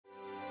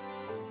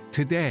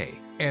Today,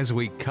 as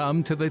we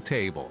come to the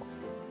table.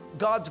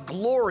 God's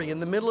glory in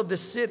the middle of this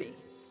city,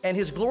 and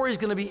His glory is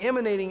going to be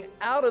emanating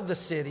out of the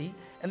city,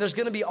 and there's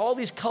going to be all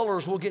these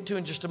colors we'll get to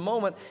in just a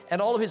moment,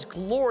 and all of His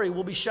glory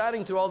will be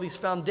shining through all these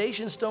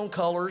foundation stone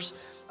colors,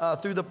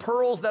 through the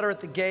pearls that are at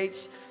the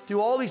gates,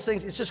 through all these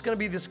things. It's just going to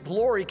be this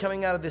glory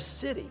coming out of this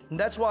city. And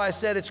that's why I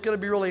said it's going to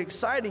be really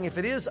exciting if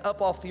it is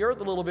up off the earth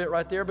a little bit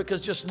right there,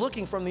 because just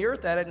looking from the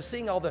earth at it and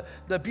seeing all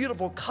the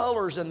beautiful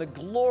colors and the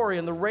glory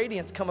and the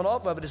radiance coming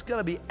off of it is going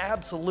to be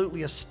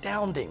absolutely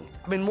astounding.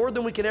 I mean, more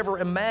than we could ever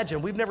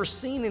imagine. We've never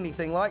seen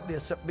anything like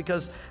this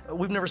because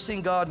we've never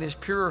seen God in His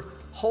pure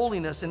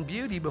holiness and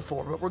beauty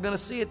before, but we're going to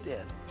see it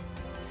then.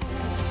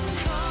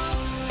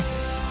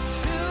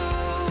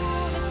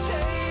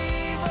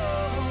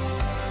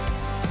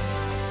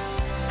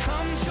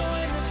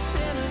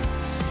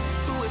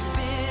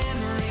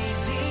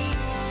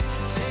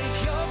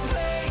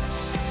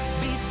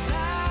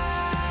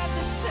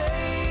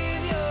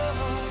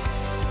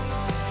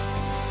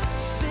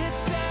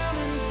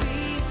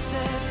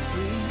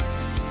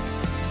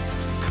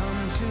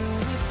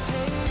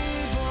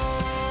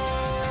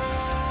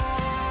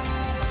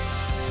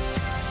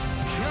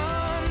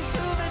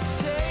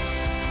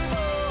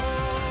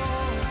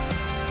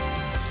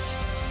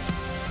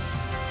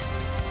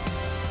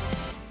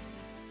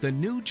 The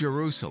New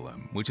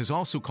Jerusalem, which is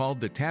also called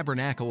the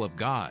Tabernacle of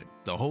God,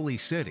 the Holy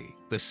City,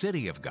 the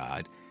City of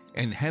God,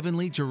 and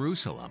Heavenly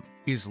Jerusalem,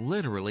 is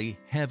literally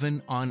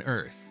heaven on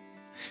earth.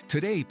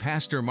 Today,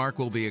 Pastor Mark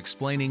will be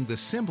explaining the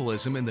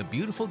symbolism and the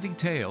beautiful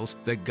details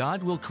that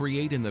God will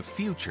create in the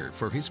future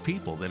for His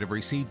people that have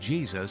received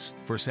Jesus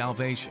for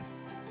salvation.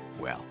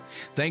 Well,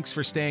 thanks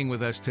for staying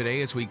with us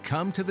today as we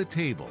come to the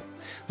table,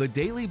 the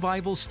daily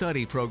Bible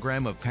study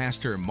program of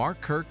Pastor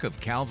Mark Kirk of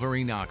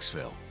Calvary,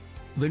 Knoxville.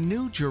 The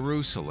New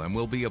Jerusalem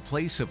will be a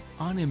place of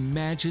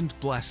unimagined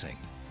blessing.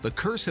 The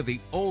curse of the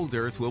old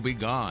earth will be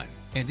gone,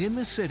 and in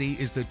the city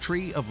is the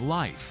tree of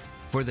life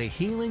for the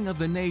healing of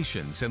the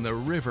nations and the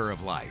river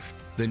of life.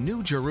 The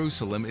New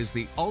Jerusalem is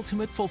the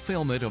ultimate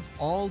fulfillment of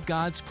all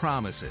God's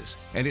promises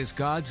and is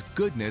God's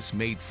goodness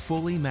made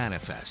fully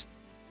manifest.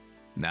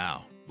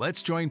 Now,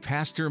 let's join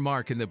Pastor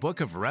Mark in the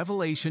book of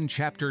Revelation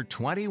chapter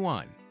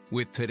 21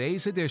 with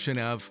today's edition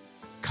of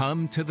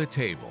Come to the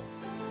Table.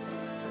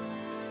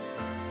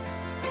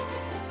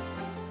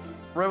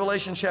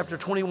 Revelation chapter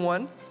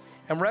 21,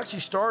 and we're actually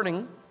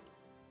starting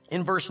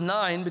in verse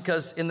 9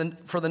 because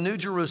for the New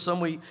Jerusalem,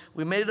 we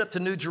made it up to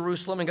New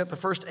Jerusalem and got the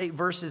first 8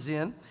 verses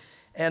in,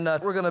 and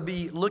we're going to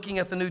be looking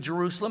at the New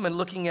Jerusalem and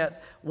looking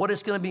at what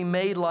it's going to be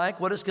made like,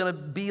 what it's going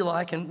to be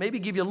like, and maybe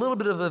give you a little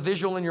bit of a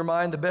visual in your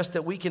mind, the best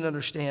that we can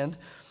understand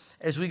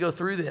as we go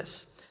through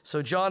this.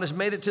 So John has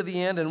made it to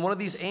the end, and one of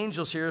these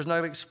angels here is now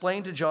going to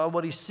explain to John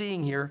what he's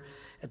seeing here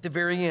at the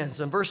very end.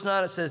 So in verse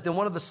 9 it says, "Then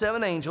one of the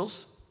 7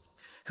 angels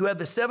who had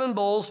the 7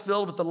 bowls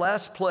filled with the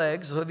last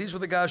plagues," so these were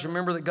the guys,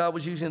 remember, that God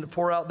was using to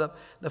pour out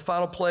the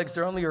final plagues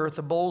there on the earth,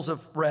 the bowls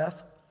of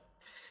wrath,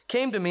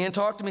 came to me and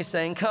talked to me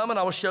saying, "Come and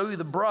I will show you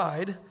the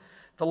bride,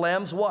 the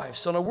Lamb's wife."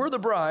 So now we're the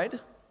bride,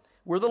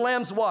 we're the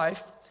Lamb's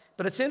wife,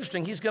 but it's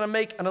interesting, he's going to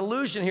make an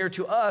allusion here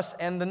to us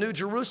and the New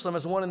Jerusalem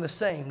as one and the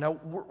same. Now,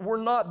 we're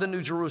not the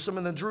New Jerusalem,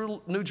 and the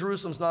New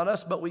Jerusalem's not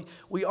us, but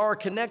we are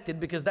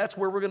connected because that's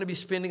where we're going to be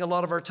spending a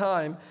lot of our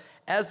time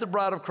as the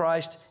bride of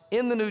Christ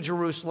in the New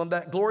Jerusalem,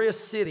 that glorious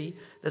city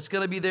that's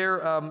going to be there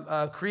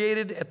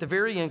created at the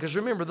very end. Because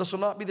remember, this will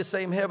not be the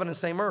same heaven and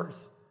same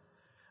earth.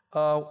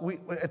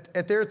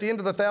 At the end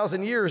of the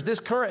 1,000 years, this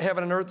current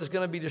heaven and earth is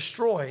going to be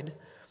destroyed,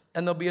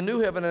 and there'll be a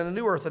new heaven and a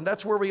new earth, and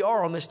that's where we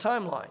are on this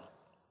timeline.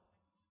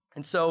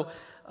 And so,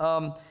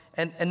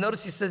 and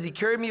notice he says, "He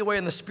carried me away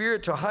in the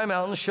spirit to a high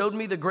mountain, showed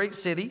me the great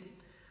city,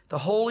 the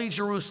holy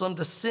Jerusalem,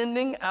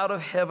 descending out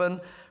of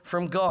heaven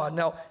from God."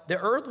 Now, the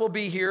earth will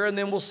be here, and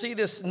then we'll see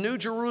this New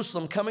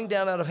Jerusalem coming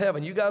down out of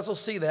heaven. You guys will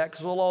see that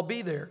because we'll all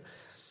be there.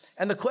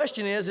 And the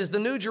question is the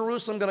New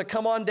Jerusalem going to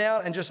come on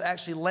down and just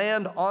actually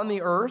land on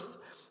the earth,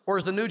 or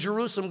is the New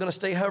Jerusalem going to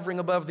stay hovering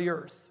above the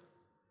earth?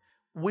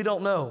 We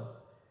don't know.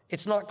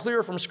 It's not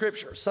clear from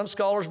Scripture. Some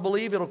scholars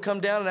believe it'll come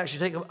down and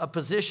actually take a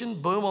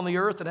position, boom, on the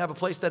earth and have a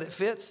place that it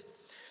fits.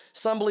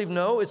 Some believe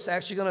no, it's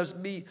actually going to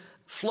be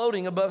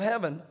floating above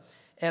heaven.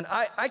 And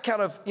I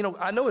kind of,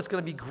 I know it's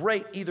going to be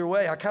great either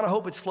way. I kind of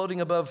hope it's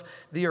floating above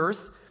the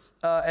earth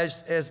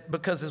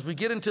because as we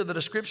get into the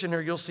description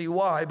here, you'll see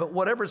why. But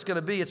whatever it's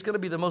going to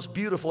be the most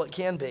beautiful it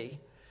can be.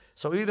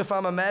 So even if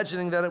I'm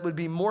imagining that it would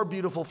be more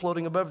beautiful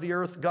floating above the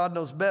earth, God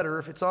knows better.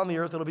 If it's on the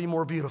earth, it'll be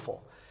more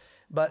beautiful.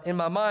 But in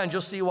my mind,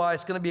 you'll see why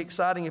it's going to be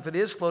exciting if it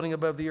is floating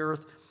above the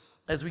earth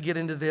as we get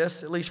into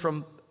this, at least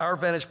from our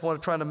vantage point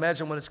of trying to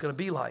imagine what it's going to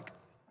be like.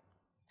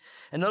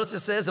 And notice it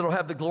says it'll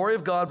have the glory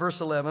of God,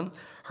 verse 11.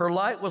 "Her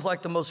light was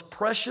like the most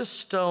precious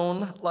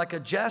stone, like a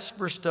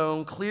jasper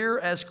stone, clear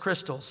as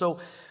crystal." So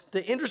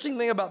the interesting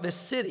thing about this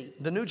city,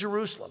 the New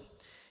Jerusalem,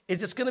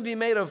 is it's going to be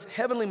made of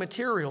heavenly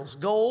materials,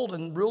 gold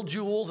and real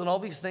jewels and all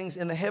these things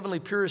in the heavenly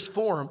purest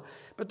form,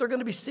 but they're going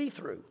to be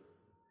see-through.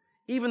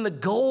 Even the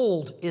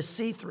gold is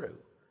see-through.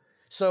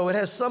 So it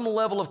has some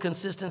level of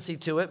consistency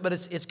to it, but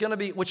it's going to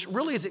be, which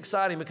really is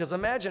exciting, because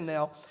imagine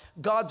now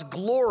God's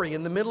glory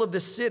in the middle of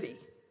this city,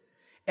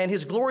 and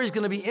his glory is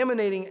going to be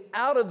emanating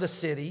out of the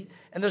city,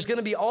 and there's going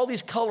to be all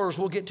these colors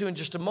we'll get to in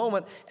just a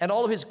moment, and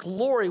all of his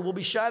glory will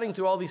be shining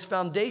through all these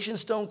foundation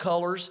stone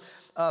colors,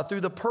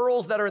 through the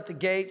pearls that are at the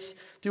gates,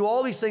 through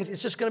all these things.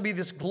 It's just going to be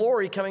this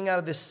glory coming out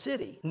of this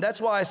city. And that's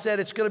why I said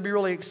it's going to be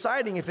really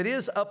exciting if it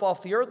is up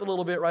off the earth a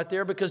little bit right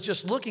there, because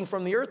just looking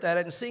from the earth at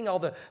it and seeing all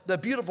the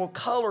beautiful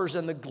colors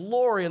and the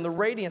glory and the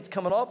radiance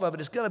coming off of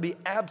it is going to be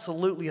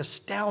absolutely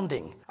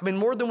astounding. I mean,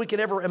 more than we could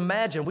ever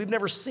imagine. We've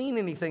never seen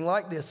anything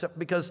like this,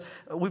 because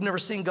we've never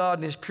seen God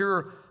in his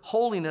pure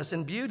holiness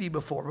and beauty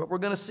before, but we're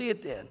going to see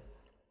it then.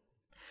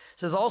 It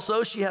says,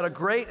 also, she had a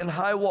great and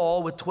high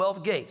wall with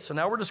 12 gates. So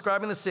now we're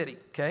describing the city,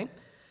 okay?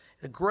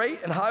 A great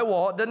and high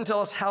wall. It doesn't tell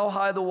us how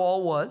high the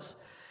wall was,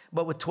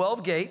 but with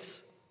 12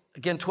 gates.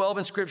 Again, 12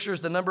 in Scripture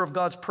is the number of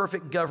God's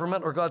perfect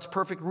government or God's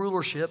perfect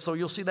rulership, so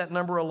you'll see that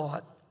number a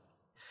lot.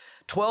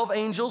 12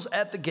 angels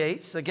at the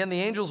gates. Again,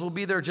 the angels will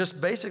be there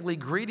just basically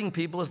greeting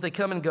people as they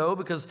come and go,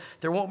 because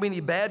there won't be any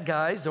bad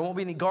guys. There won't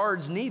be any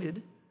guards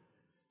needed.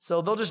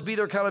 So they'll just be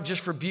there kind of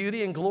just for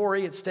beauty and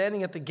glory. It's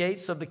standing at the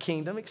gates of the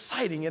kingdom.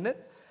 Exciting, isn't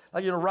it?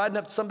 Like, riding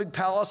up to some big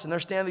palace, and they're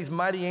standing these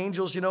mighty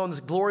angels, and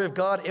this glory of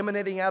God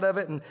emanating out of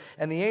it,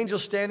 and the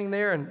angels standing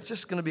there, and it's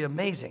just going to be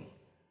amazing.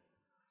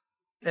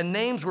 And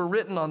names were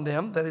written on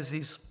them, that is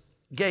these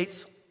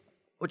gates,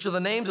 which are the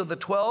names of the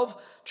 12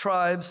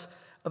 tribes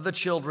of the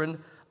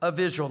children of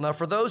Israel. Now,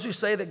 for those who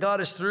say that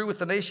God is through with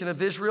the nation of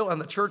Israel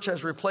and the church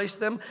has replaced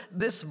them,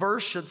 this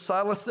verse should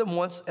silence them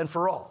once and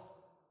for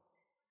all.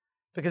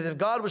 Because if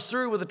God was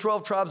through with the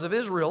 12 tribes of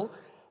Israel,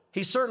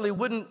 he certainly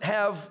wouldn't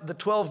have the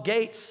 12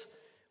 gates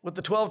with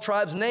the 12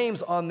 tribes'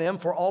 names on them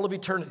for all of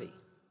eternity.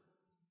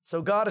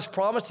 So God has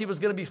promised he was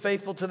going to be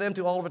faithful to them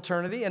through all of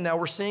eternity, and now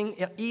we're seeing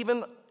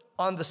even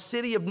on the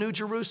city of New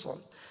Jerusalem,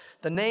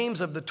 the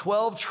names of the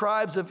 12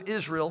 tribes of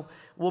Israel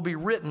will be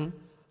written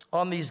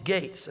on these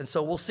gates. And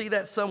so we'll see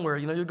that somewhere.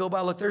 You'll go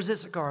by, look, there's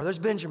Issachar, there's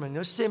Benjamin,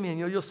 there's Simeon.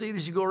 You'll see it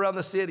as you go around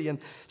the city, and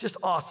just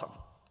awesome.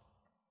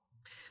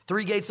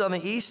 3 gates on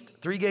the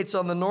east, 3 gates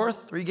on the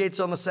north, 3 gates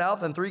on the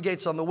south, and 3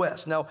 gates on the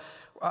west. Now,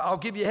 I'll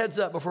give you a heads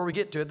up before we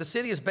get to it. The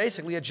city is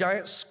basically a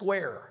giant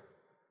square,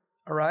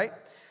 all right?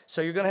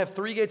 So you're going to have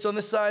 3 gates on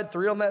this side,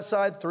 3 on that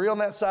side, 3 on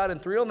that side,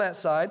 and 3 on that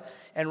side.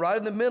 And right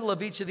in the middle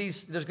of each of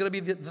these, there's going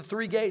to be the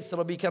 3 gates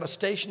that'll be kind of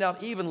stationed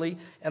out evenly.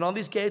 And on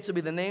these gates will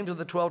be the names of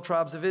the 12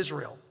 tribes of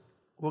Israel.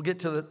 We'll get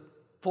to the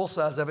full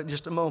size of it in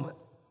just a moment.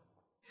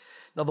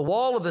 Now, the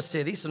wall of the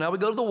city, so now we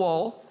go to the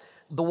wall.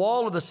 The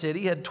wall of the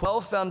city had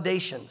 12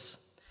 foundations,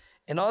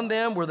 and on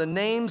them were the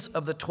names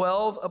of the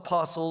 12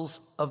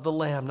 apostles of the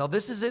Lamb. Now,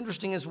 this is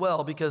interesting as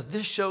well, because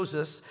this shows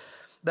us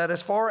that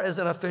as far as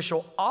an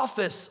official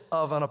office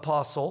of an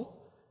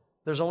apostle,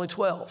 there's only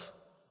 12.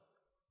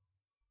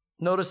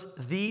 Notice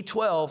the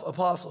 12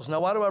 apostles.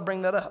 Now, why do I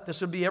bring that up? This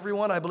would be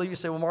everyone. I believe you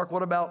say, well, Mark,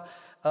 what about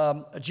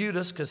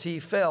Judas, because he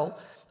fell?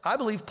 I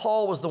believe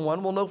Paul was the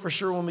one. We'll know for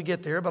sure when we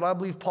get there, but I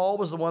believe Paul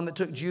was the one that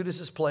took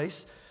Judas's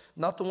place,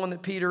 not the one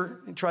that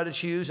Peter tried to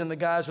choose and the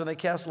guys when they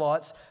cast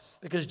lots.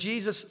 Because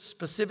Jesus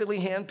specifically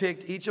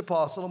handpicked each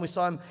apostle, and we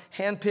saw him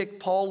handpick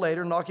Paul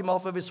later, knock him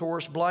off of his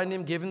horse, blind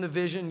him, give him the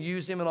vision,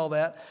 use him and all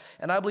that.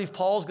 And I believe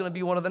Paul's going to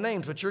be one of the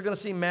names. But you're going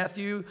to see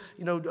Matthew,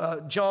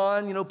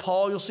 John,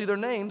 Paul, you'll see their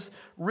names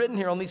written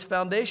here on these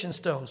foundation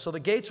stones. So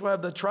the gates will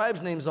have the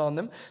tribes' names on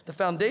them. The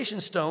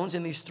foundation stones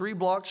in these 3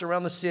 blocks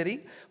around the city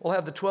will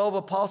have the 12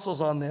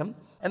 apostles on them.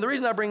 And the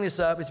reason I bring this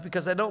up is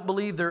because I don't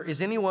believe there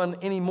is anyone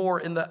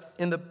anymore in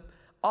the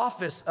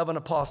office of an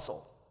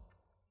apostle.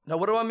 Now,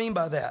 what do I mean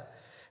by that?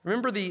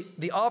 Remember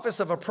the office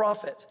of a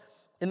prophet.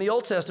 In the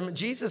Old Testament,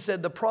 Jesus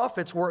said the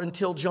prophets were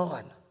until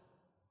John.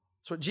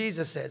 That's what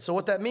Jesus said. So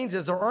what that means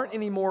is there aren't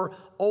any more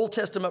Old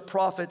Testament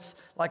prophets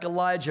like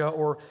Elijah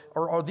or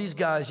these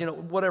guys,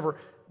 whatever.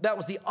 That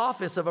was the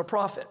office of a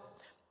prophet.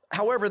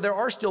 However, there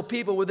are still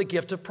people with the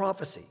gift of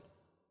prophecy.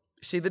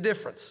 You see the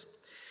difference?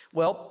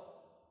 Well,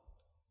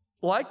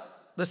 like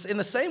this, in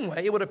the same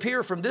way, it would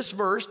appear from this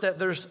verse that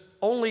there's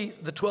only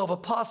the 12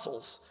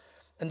 apostles.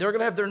 And they're going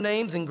to have their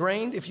names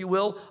ingrained, if you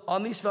will,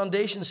 on these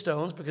foundation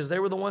stones, because they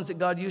were the ones that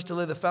God used to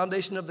lay the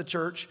foundation of the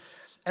church.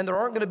 And there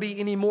aren't going to be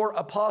any more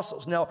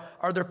apostles. Now,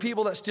 are there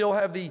people that still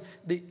have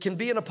can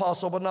be an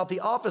apostle, but not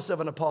the office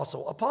of an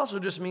apostle? Apostle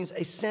just means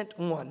a sent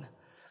one.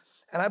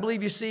 And I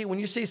believe when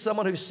you see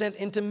someone who's sent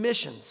into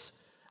missions,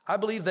 I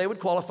believe they would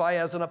qualify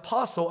as an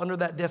apostle under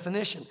that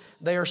definition.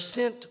 They are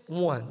sent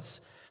ones.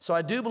 So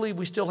I do believe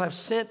we still have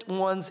sent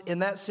ones in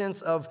that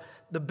sense of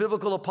the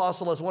biblical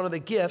apostle as one of the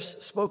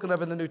gifts spoken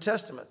of in the New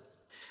Testament.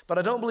 But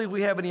I don't believe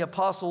we have any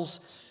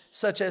apostles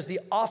such as the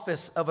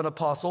office of an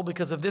apostle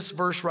because of this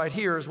verse right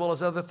here, as well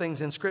as other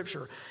things in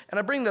Scripture. And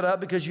I bring that up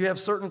because you have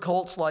certain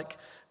cults like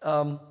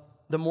the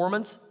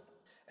Mormons,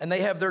 and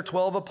they have their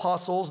 12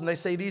 apostles, and they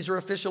say these are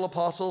official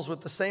apostles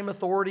with the same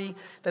authority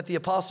that the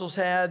apostles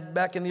had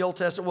back in the Old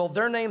Testament. Well,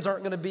 their names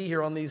aren't going to be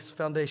here on these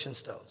foundation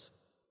stones.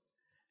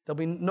 There'll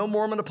be no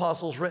Mormon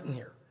apostles written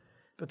here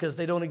because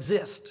they don't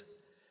exist.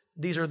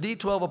 These are the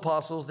 12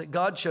 apostles that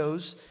God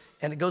chose,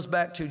 and it goes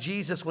back to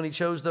Jesus when he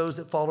chose those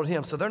that followed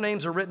him. So their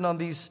names are written on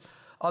these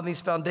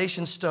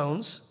foundation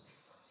stones.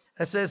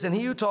 It says, and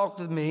he who talked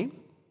with me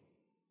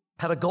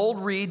had a gold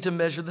reed to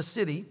measure the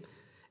city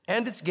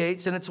and its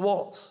gates and its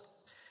walls.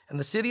 And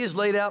the city is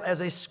laid out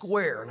as a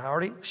square. And I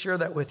already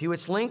shared that with you.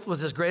 Its length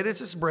was as great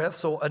as its breadth,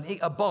 so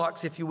a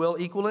box, if you will,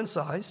 equal in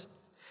size.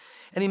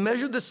 And he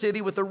measured the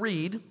city with a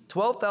reed,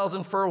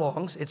 12,000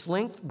 furlongs. Its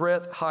length,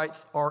 breadth, height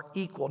are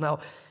equal. Now,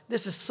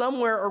 this is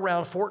somewhere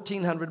around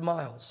 1,400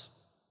 miles.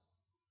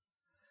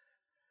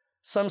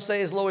 Some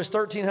say as low as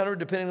 1,300,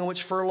 depending on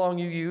which furlong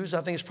you use.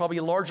 I think it's probably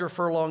a larger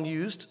furlong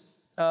used.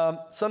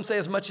 Some say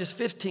as much as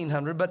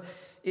 1,500, but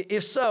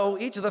if so,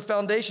 each of the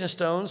foundation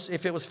stones,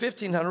 if it was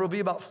 1,500, would be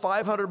about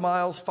 500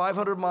 miles,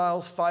 500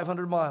 miles,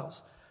 500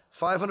 miles,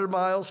 500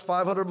 miles,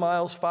 500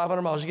 miles,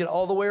 500 miles. You get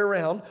all the way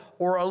around,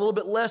 or a little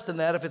bit less than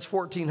that if it's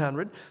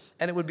 1,400,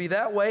 and it would be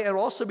that way, and it would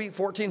also be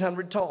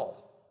 1,400 tall.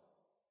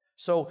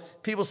 So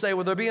people say,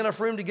 will there be enough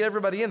room to get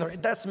everybody in there?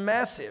 That's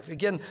massive.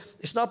 Again,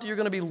 it's not that you're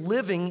going to be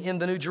living in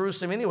the New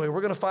Jerusalem anyway.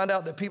 We're going to find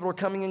out that people are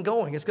coming and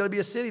going. It's going to be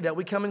a city that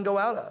we come and go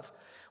out of.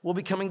 We'll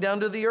be coming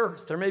down to the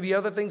earth. There may be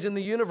other things in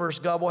the universe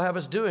God will have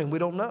us doing. We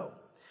don't know.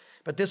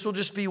 But this will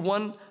just be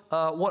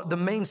the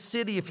main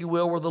city, if you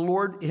will, where the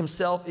Lord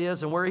himself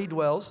is and where he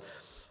dwells.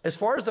 As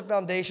far as the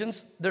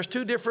foundations, there's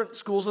two different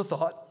schools of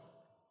thought.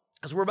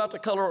 As we're about to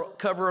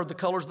cover the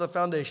colors of the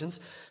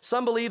foundations,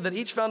 some believe that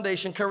each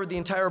foundation covered the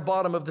entire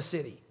bottom of the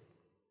city.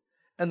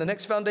 And the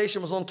next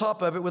foundation was on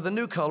top of it with a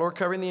new color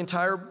covering the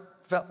entire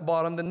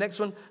bottom. The next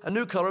one, a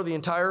new color, the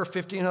entire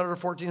 1,500 or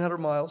 1,400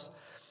 miles.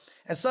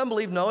 And some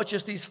believe, no, it's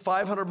just these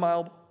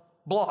 500-mile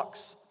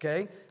blocks,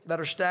 okay, that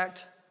are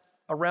stacked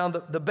around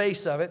the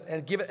base of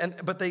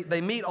it, but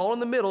they meet all in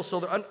the middle,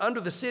 so under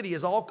the city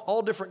is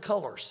all different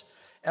colors,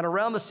 and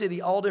around the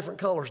city, all different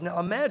colors. Now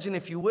imagine,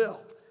 if you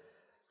will,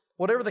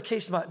 whatever the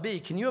case might be,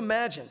 can you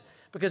imagine?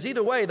 Because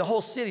either way, the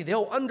whole city, the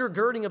whole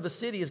undergirding of the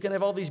city is going to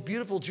have all these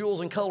beautiful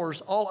jewels and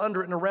colors all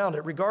under it and around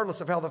it,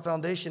 regardless of how the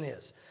foundation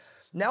is.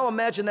 Now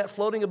imagine that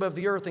floating above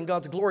the earth and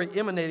God's glory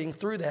emanating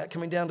through that,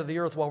 coming down to the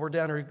earth while we're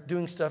down here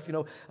doing stuff. I'm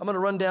going to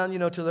run down,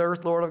 to the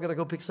earth, Lord. I've got to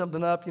go pick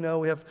something up.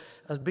 We have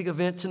a big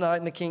event tonight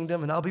in the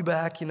kingdom, and I'll be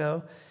back,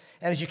 And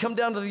as you come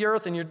down to the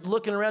earth and you're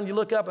looking around, you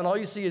look up, and all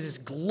you see is this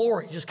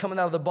glory just coming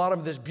out of the bottom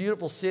of this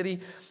beautiful city.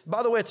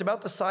 By the way, it's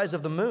about the size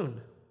of the moon.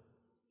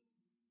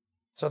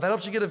 So that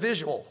helps you get a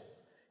visual.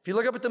 If you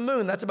look up at the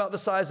moon, that's about the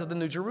size of the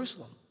New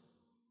Jerusalem.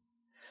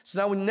 So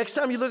now next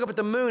time you look up at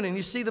the moon and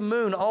you see the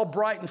moon all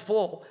bright and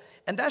full,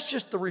 and that's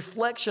just the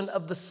reflection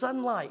of the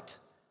sunlight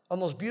on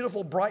those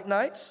beautiful bright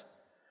nights.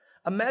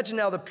 Imagine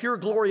now the pure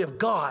glory of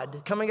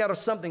God coming out of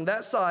something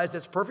that size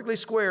that's perfectly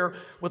square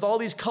with all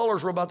these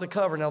colors we're about to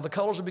cover. Now the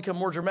colors will become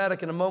more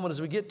dramatic in a moment as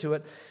we get to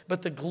it,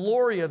 but the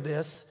glory of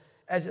this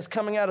as it's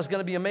coming out is going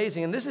to be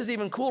amazing. And this is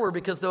even cooler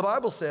because the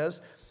Bible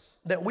says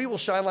that we will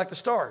shine like the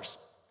stars.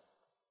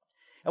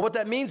 And what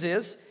that means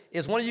is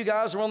one of you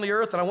guys are on the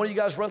earth and one of you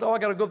guys run, I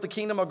got to go up the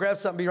kingdom. I'll grab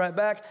something, be right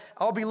back.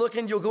 I'll be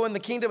looking, you'll go in the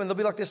kingdom, and there'll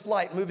be like this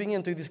light moving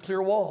in through these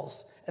clear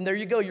walls. And there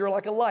you go. You're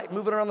like a light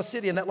moving around the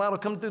city, and that light will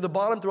come through the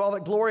bottom, through all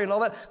that glory and all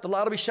that. The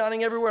light will be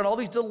shining everywhere, and all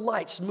these little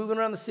lights moving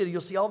around the city.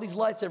 You'll see all these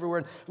lights everywhere,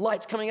 and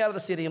lights coming out of the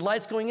city, and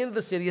lights going into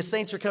the city as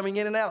saints are coming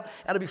in and out.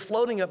 And it'll be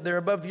floating up there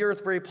above the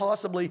earth, very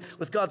possibly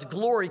with God's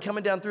glory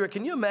coming down through it.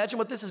 Can you imagine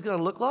what this is going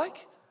to look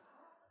like?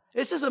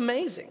 This is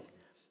amazing.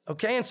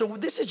 Okay, and so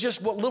this is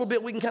just what little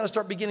bit we can kind of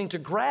start beginning to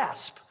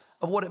grasp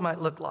of what it might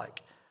look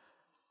like.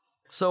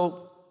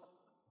 So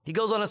he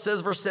goes on and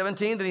says, verse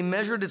 17, that he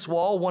measured its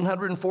wall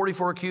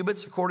 144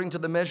 cubits according to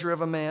the measure of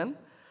a man,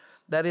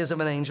 that is, of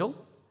an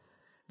angel.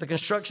 The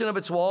construction of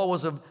its wall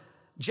was of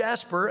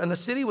jasper, and the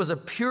city was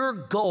of pure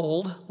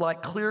gold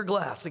like clear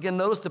glass. Again,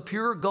 notice the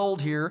pure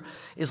gold here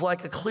is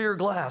like a clear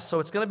glass. So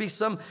it's going to be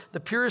the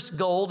purest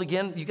gold.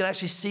 Again, you can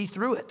actually see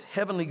through it,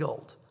 heavenly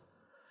gold.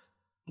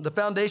 The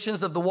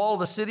foundations of the wall of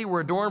the city were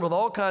adorned with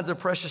all kinds of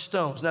precious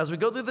stones. Now, as we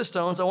go through the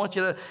stones, I want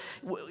you to,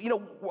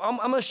 I'm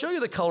going to show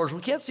you the colors.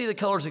 We can't see the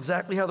colors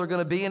exactly how they're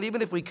going to be, and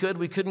even if we could,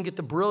 we couldn't get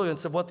the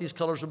brilliance of what these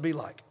colors would be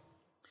like.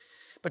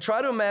 But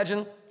try to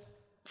imagine,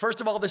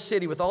 first of all, the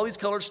city with all these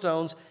colored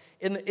stones,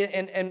 and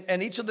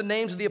each of the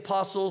names of the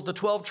apostles, the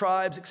 12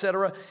 tribes,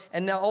 etc.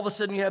 And now all of a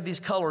sudden you have these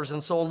colors.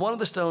 And so on one of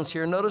the stones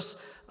here, notice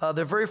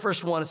the very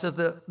first one, it says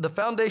the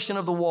foundation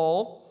of the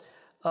wall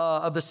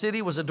of the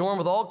city was adorned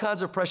with all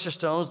kinds of precious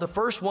stones. The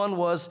first one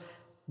was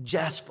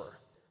jasper.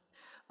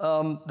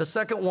 The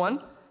second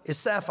one is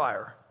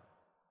sapphire.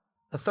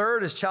 The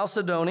third is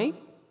chalcedony,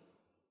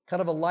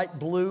 kind of a light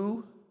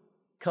blue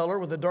color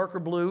with a darker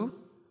blue.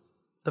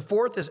 The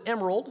fourth is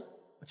emerald,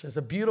 which is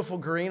a beautiful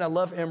green. I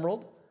love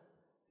emerald.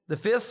 The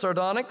fifth,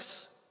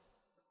 sardonyx.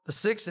 The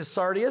sixth is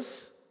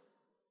sardius.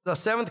 The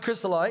seventh,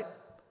 chrysolite.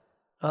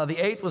 The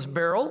eighth was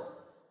beryl.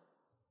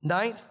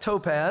 Ninth,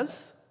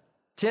 topaz.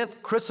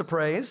 10th,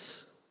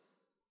 chrysoprase,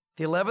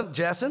 the 11th,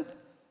 jacinth,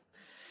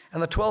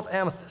 and the 12th,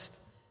 amethyst.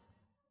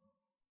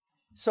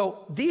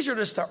 So these are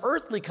just the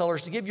earthly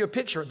colors to give you a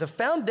picture. The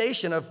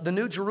foundation of the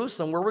New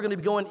Jerusalem, where we're going to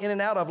be going in and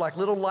out of like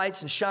little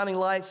lights and shining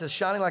lights as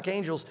shining like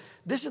angels.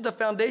 This is the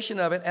foundation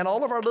of it. And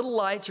all of our little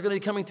lights are going to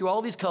be coming through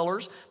all these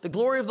colors. The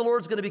glory of the Lord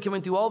is going to be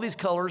coming through all these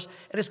colors.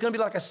 And it's going to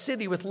be like a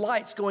city with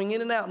lights going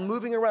in and out and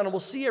moving around. And we'll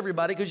see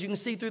everybody because you can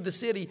see through the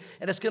city.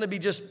 And it's going to be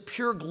just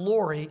pure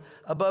glory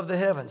above the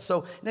heavens.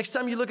 So next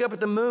time you look up at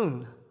the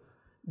moon,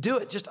 do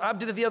it. I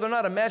did it the other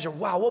night. Imagine,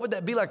 wow, what would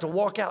that be like to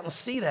walk out and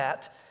see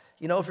that?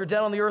 You know, if you're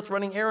down on the earth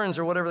running errands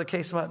or whatever the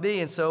case might be.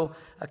 And so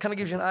it kind of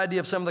gives you an idea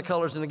of some of the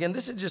colors. And again,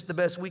 this is just the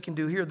best we can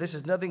do here. This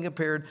is nothing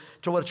compared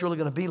to what it's really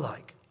going to be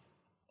like.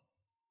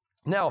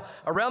 Now,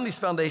 around these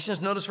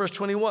foundations, notice verse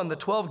 21, the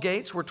 12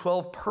 gates were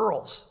 12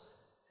 pearls.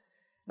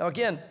 Now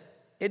again,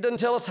 it doesn't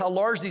tell us how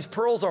large these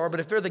pearls are, but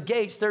if they're the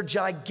gates, they're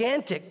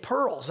gigantic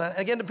pearls. And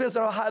again, it depends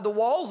on how high the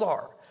walls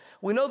are.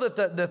 We know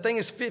that the thing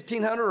is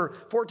 1,500 or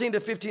 14 to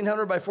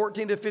 1,500 by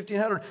 14 to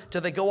 1,500. Do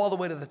they go all the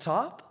way to the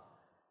top?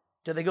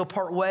 Do they go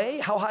part way?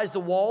 How high is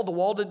the wall? The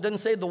wall doesn't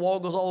say the wall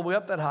goes all the way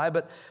up that high,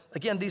 but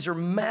again, these are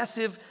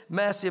massive,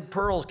 massive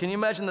pearls. Can you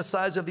imagine the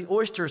size of the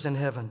oysters in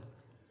heaven?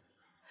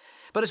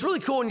 But it's really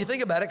cool when you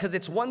think about it because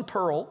it's one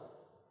pearl,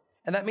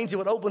 and that means it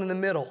would open in the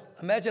middle.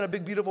 Imagine a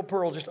big, beautiful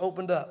pearl just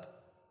opened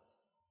up.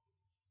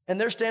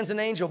 And there stands an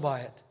angel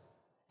by it.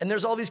 And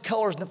there's all these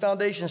colors in the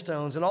foundation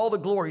stones and all the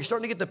glory. You're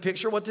starting to get the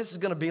picture of what this is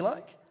going to be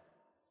like?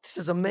 This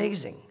is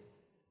amazing.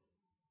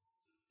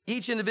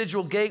 Each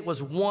individual gate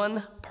was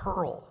one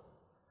pearl.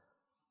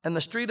 And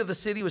the street of the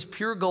city was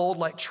pure gold,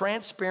 like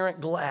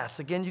transparent glass.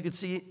 Again, you could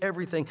see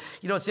everything.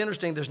 You know, it's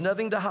interesting. There's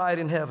nothing to hide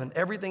in heaven.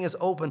 Everything is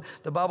open.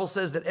 The Bible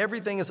says that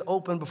everything is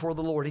open before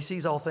the Lord. He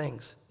sees all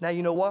things. Now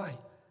you know why.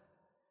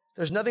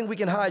 There's nothing we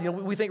can hide. You know,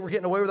 we think we're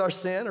getting away with our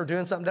sin or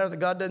doing something that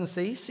God doesn't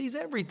see. He sees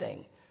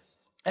everything.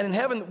 And in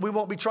heaven, we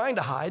won't be trying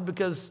to hide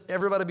because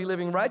everybody will be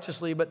living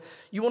righteously, but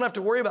you won't have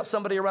to worry about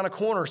somebody around a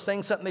corner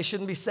saying something they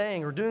shouldn't be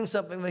saying or doing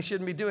something they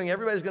shouldn't be doing.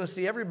 Everybody's going to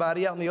see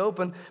everybody out in the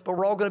open, but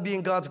we're all going to be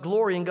in God's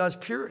glory and God's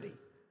purity.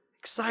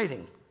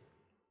 Exciting.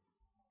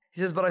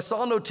 He says, but I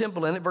saw no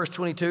temple in it, verse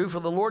 22, for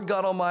the Lord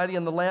God Almighty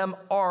and the Lamb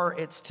are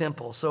its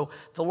temple. So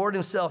the Lord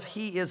himself,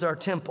 he is our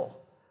temple.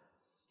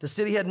 The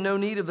city had no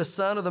need of the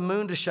sun or the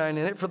moon to shine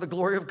in it, for the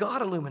glory of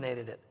God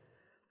illuminated it.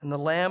 And the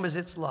Lamb is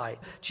its light.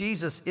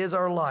 Jesus is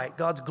our light.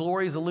 God's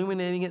glory is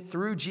illuminating it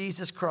through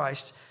Jesus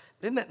Christ.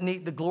 Isn't that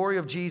neat? The glory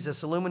of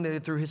Jesus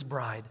illuminated through his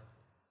bride,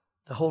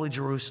 the Holy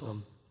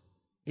Jerusalem.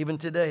 Even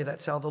today,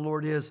 that's how the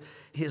Lord is.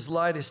 His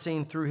light is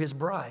seen through his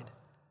bride.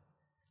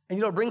 And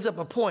you know, it brings up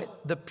a point.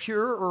 The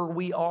purer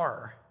we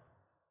are,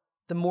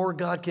 the more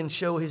God can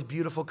show his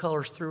beautiful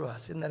colors through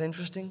us. Isn't that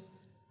interesting?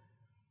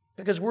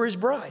 Because we're his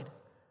bride.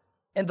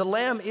 And the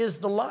Lamb is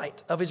the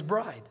light of his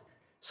bride.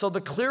 So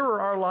the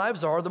clearer our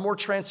lives are, the more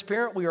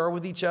transparent we are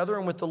with each other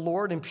and with the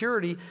Lord in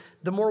purity,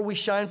 the more we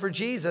shine for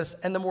Jesus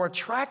and the more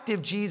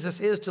attractive Jesus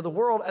is to the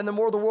world and the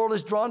more the world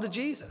is drawn to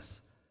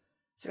Jesus.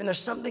 So, I mean, there's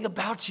something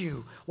about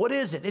you. What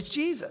is it? It's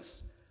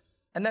Jesus.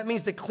 And that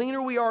means the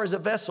cleaner we are as a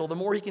vessel, the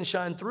more he can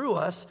shine through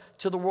us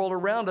to the world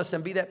around us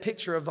and be that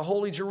picture of the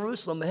holy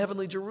Jerusalem, the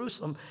heavenly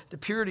Jerusalem, the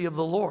purity of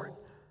the Lord.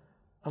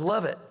 I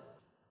love it.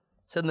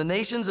 It said, the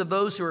nations of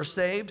those who are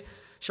saved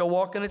shall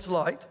walk in its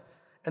light,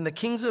 and the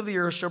kings of the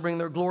earth shall bring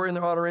their glory and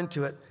their honor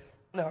into it.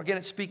 Now, again,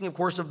 it's speaking, of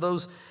course, of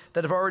those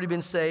that have already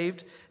been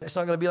saved. It's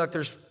not going to be like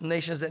there's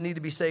nations that need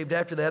to be saved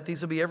after that.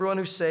 These will be everyone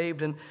who's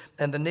saved and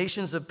the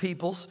nations of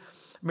peoples.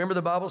 Remember,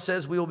 the Bible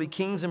says we will be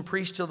kings and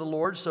priests to the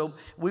Lord, so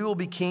we will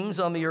be kings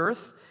on the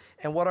earth.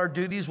 And what our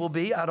duties will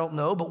be, I don't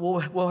know, but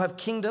we'll have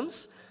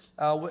kingdoms.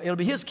 It'll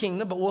be his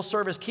kingdom, but we'll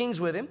serve as kings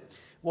with him.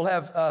 We'll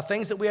have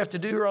things that we have to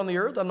do here on the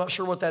earth. I'm not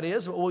sure what that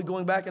is, but we'll be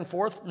going back and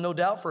forth, no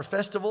doubt, for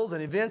festivals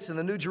and events in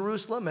the New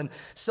Jerusalem and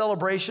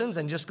celebrations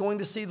and just going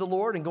to see the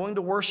Lord and going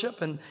to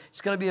worship, and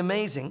it's going to be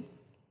amazing. You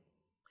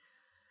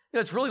know,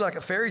 it's really like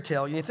a fairy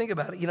tale. You think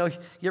about it. You know, you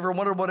ever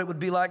wondered what it would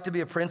be like to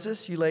be a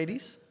princess, you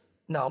ladies?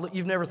 No,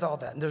 you've never thought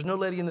that. And there's no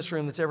lady in this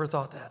room that's ever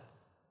thought that.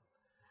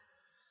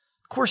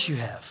 Of course you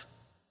have.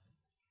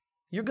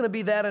 You're going to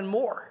be that and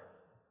more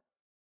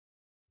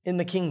in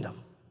the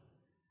kingdom.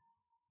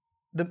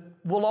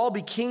 We'll all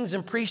be kings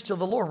and priests to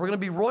the Lord. We're going to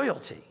be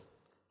royalty.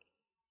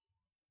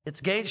 Its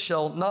gates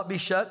shall not be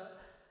shut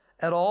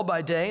at all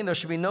by day, and there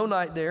shall be no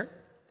night there. And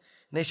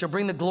they shall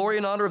bring the glory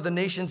and honor of the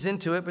nations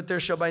into it, but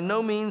there shall by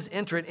no means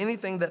enter it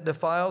anything that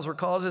defiles or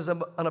causes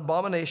an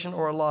abomination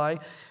or a lie,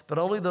 but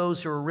only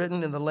those who are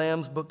written in the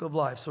Lamb's book of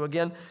life. So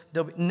again,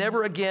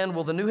 never again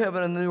will the new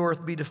heaven and the new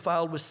earth be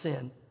defiled with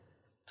sin.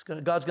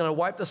 God's going to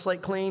wipe the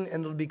slate clean,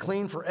 and it'll be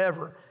clean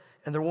forever.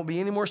 And there won't be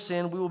any more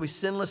sin. We will be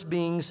sinless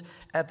beings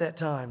at that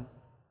time.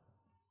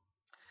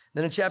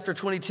 Then in chapter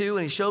 22,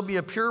 and he showed me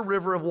a pure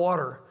river of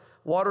water,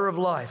 water of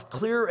life,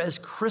 clear as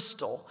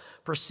crystal,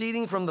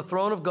 proceeding from the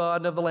throne of God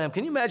and of the Lamb.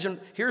 Can you imagine,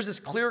 here's this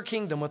clear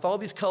kingdom with all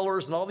these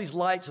colors and all these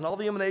lights and all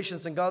the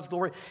emanations and God's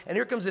glory, and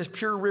here comes this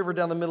pure river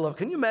down the middle of it.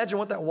 Can you imagine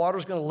what that water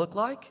is going to look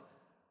like?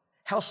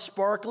 How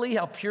sparkly,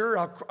 how pure,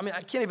 I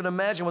can't even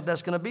imagine what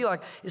that's going to be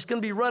like. It's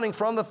going to be running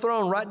from the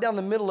throne right down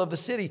the middle of the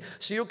city.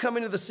 So you'll come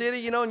into the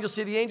city, and you'll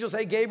see the angels.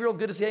 Hey, Gabriel,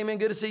 good to see you. Amen,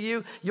 good to see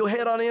you. You'll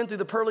head on in through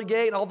the pearly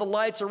gate, all the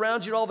lights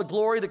around you, all the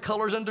glory, the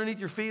colors underneath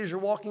your feet as you're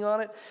walking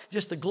on it.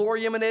 Just the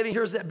glory emanating.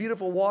 Here's that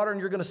beautiful water, and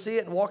you're going to see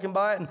it and walking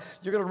by it, and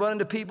you're going to run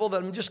into people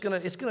that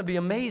it's going to be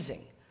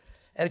amazing.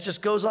 And it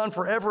just goes on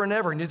forever and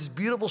ever. And it's this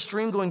beautiful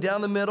stream going down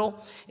the middle.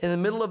 In the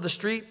middle of the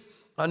street,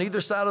 on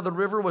either side of the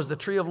river was the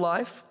tree of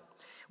life,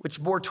 which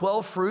bore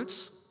 12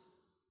 fruits,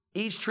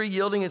 each tree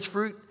yielding its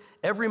fruit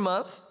every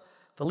month.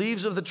 The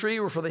leaves of the tree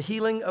were for the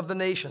healing of the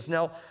nations.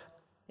 Now,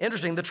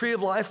 interesting, the tree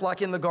of life,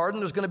 like in the garden,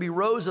 there's going to be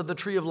rows of the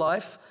tree of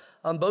life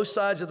on both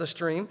sides of the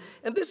stream.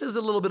 And this is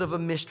a little bit of a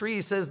mystery.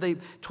 He says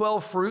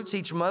 12 fruits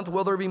each month.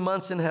 Will there be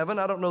months in heaven?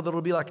 I don't know that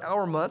it'll be like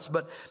our months,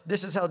 but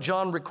this is how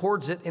John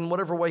records it in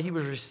whatever way he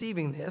was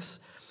receiving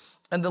this.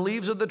 And the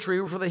leaves of the tree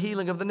were for the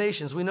healing of the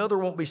nations. We know there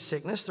won't be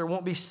sickness. There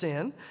won't be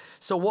sin.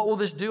 So what will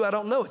this do? I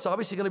don't know. It's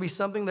obviously going to be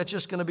something that's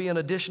just going to be an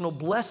additional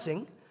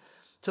blessing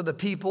to the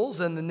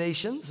peoples and the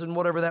nations and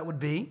whatever that would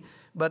be.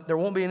 But there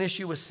won't be an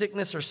issue with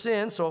sickness or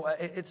sin. So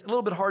it's a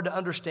little bit hard to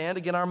understand.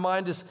 Again, our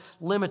mind is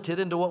limited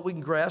into what we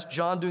can grasp.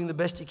 John doing the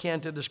best he can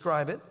to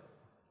describe it.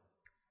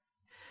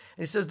 And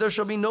he says, there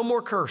shall be no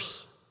more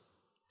curse,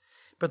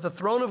 but the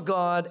throne of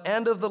God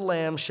and of the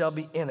Lamb shall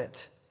be in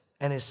it,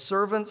 and his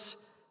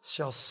servants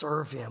shall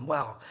serve him.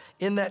 Wow.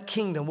 In that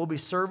kingdom, we'll be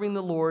serving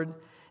the Lord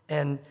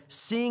and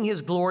seeing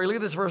his glory. Look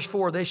at this verse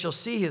 4. They shall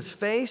see his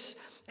face,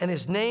 and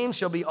his name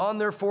shall be on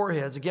their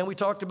foreheads. Again, we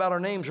talked about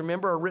our names,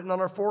 remember, are written on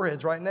our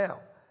foreheads right now.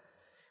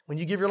 When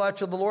you give your life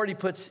to the Lord, he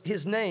puts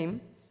his name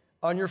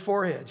on your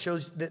forehead,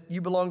 shows that you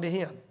belong to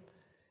him.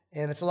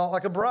 And it's a lot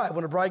like a bride.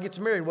 When a bride gets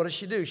married, what does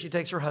she do? She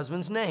takes her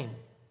husband's name.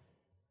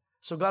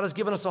 So God has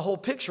given us a whole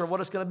picture of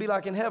what it's going to be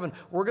like in heaven.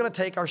 We're going to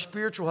take our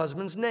spiritual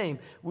husband's name.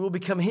 We will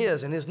become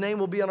his, and his name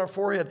will be on our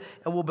forehead,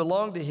 and will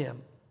belong to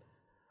him.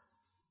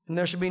 And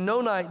there shall be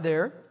no night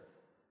there.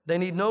 They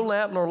need no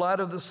lamp nor light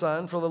of the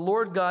sun, for the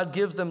Lord God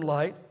gives them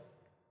light,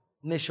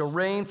 and they shall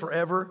reign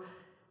forever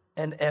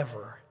and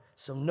ever.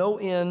 So no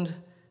end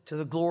to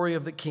the glory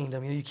of the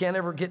kingdom. You can't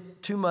ever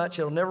get too much.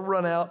 It'll never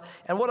run out.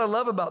 And what I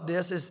love about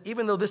this is,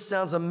 even though this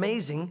sounds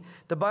amazing,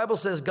 the Bible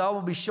says God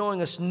will be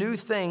showing us new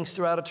things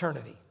throughout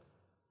eternity.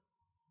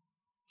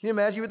 Can you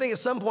imagine? You would think at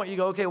some point you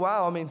go, okay,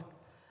 wow,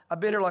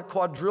 I've been here like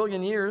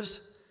quadrillion years,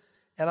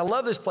 and I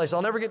love this place.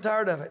 I'll never get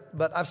tired of it,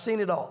 but I've seen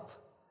it all.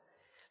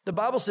 The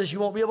Bible says you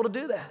won't be able to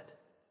do that.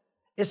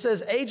 It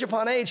says age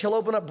upon age, he'll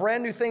open up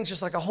brand new things,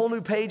 just like a whole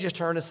new page is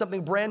turned, and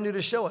something brand new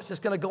to show us. It's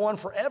going to go on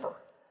forever.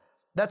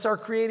 That's our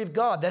creative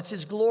God. That's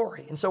his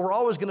glory. And so we're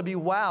always going to be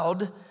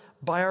wowed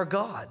by our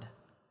God.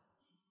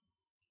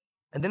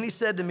 And then he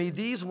said to me,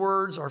 these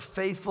words are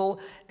faithful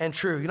and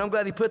true. I'm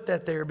glad he put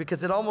that there,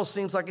 because it almost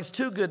seems like it's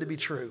too good to be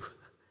true.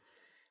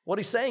 What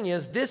he's saying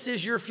is, this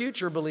is your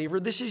future, believer.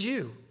 This is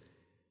you.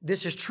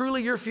 This is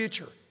truly your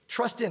future.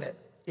 Trust in it.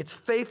 It's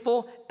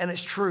faithful and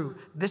it's true.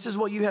 This is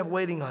what you have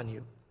waiting on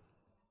you.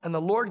 And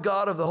the Lord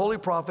God of the holy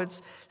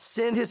prophets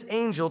sent his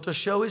angel to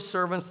show his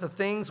servants the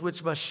things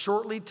which must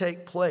shortly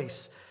take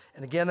place.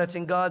 And again, that's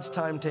in God's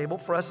timetable.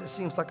 For us, it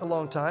seems like a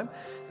long time.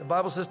 The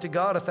Bible says to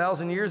God,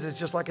 1,000 years is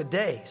just like a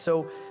day.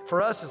 So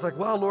for us, it's like,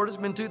 wow, Lord, it's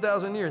been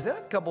 2,000 years. Yeah,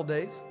 a couple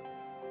days.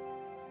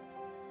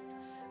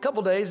 A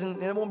couple days,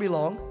 and it won't be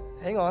long.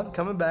 Hang on,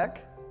 coming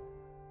back.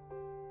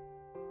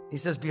 He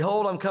says,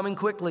 behold, I'm coming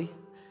quickly.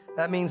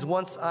 That means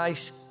once I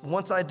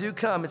do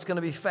come, it's going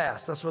to be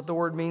fast. That's what the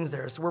word means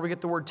there. It's where we get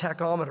the word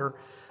tachometer,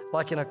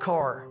 like in a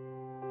car.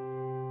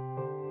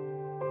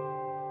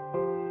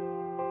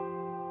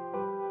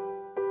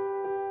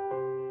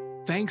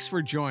 Thanks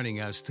for joining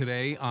us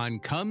today on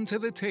Come to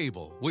the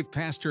Table with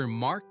Pastor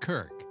Mark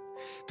Kirk.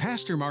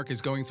 Pastor Mark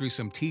is going through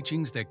some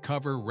teachings that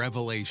cover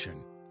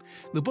Revelation.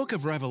 The book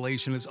of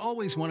Revelation is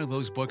always one of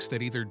those books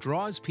that either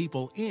draws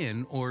people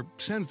in or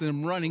sends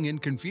them running in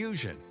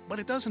confusion. But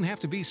it doesn't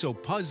have to be so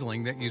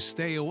puzzling that you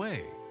stay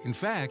away. In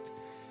fact,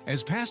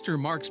 as Pastor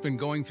Mark's been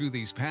going through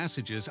these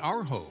passages,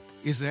 our hope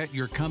is that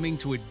you're coming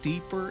to a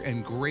deeper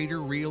and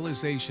greater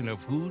realization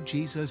of who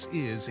Jesus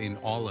is in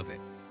all of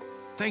it.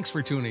 Thanks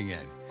for tuning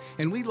in.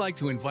 And we'd like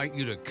to invite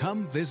you to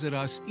come visit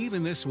us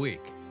even this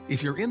week.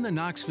 If you're in the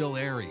Knoxville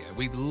area,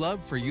 we'd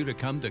love for you to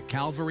come to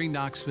Calvary,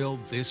 Knoxville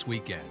this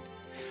weekend.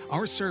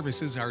 Our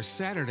services are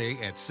Saturday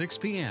at 6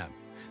 p.m.,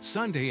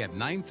 Sunday at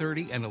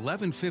 9:30 and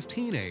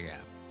 11:15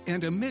 a.m.,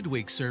 and a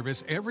midweek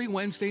service every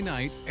Wednesday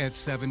night at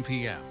 7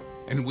 p.m.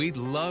 And we'd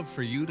love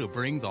for you to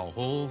bring the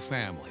whole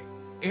family.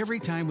 Every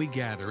time we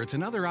gather, it's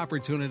another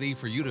opportunity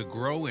for you to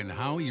grow in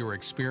how you're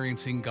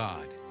experiencing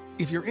God.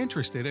 If you're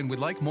interested and would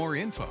like more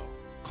info,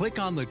 click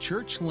on the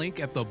church link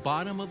at the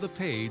bottom of the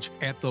page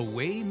at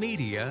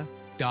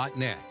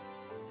thewaymedia.net.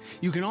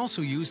 You can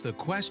also use the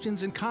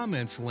questions and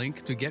comments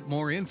link to get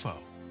more info.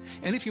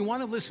 And if you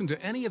want to listen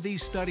to any of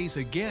these studies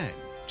again,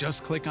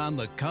 just click on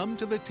the Come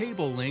to the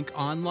Table link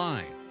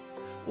online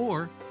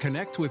or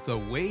connect with the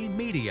Way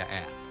Media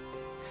app.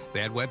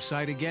 That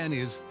website again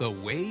is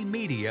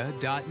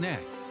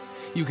thewaymedia.net.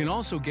 You can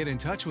also get in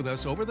touch with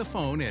us over the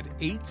phone at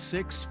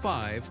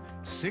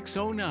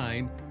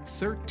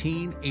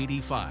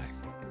 865-609-1385.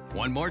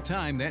 One more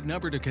time, that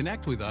number to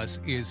connect with us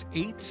is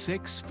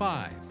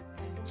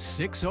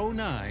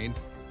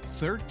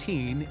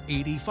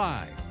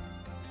 865-609-1385.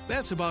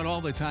 That's about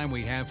all the time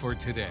we have for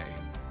today.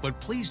 But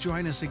please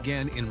join us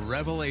again in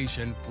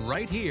Revelation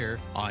right here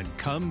on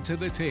Come to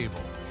the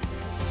Table.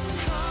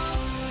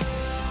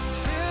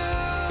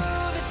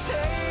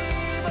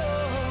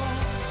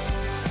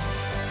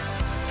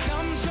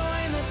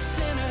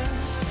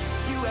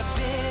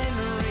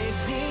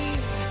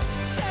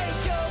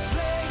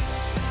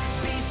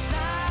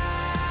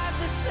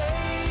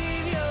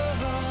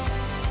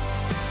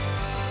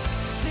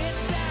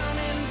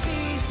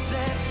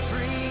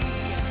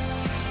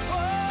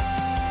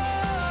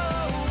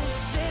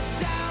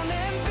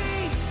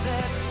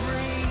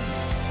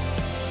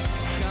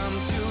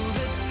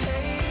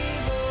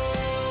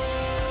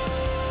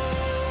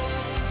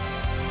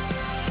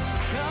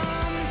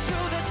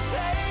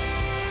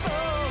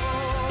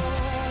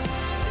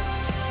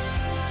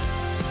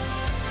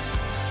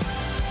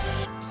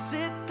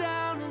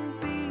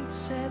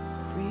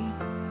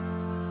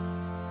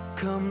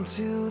 Come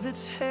to the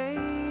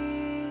table.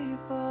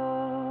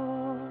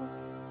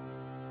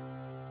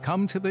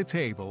 Come to the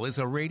Table is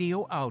a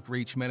radio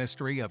outreach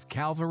ministry of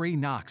Calvary,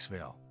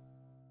 Knoxville.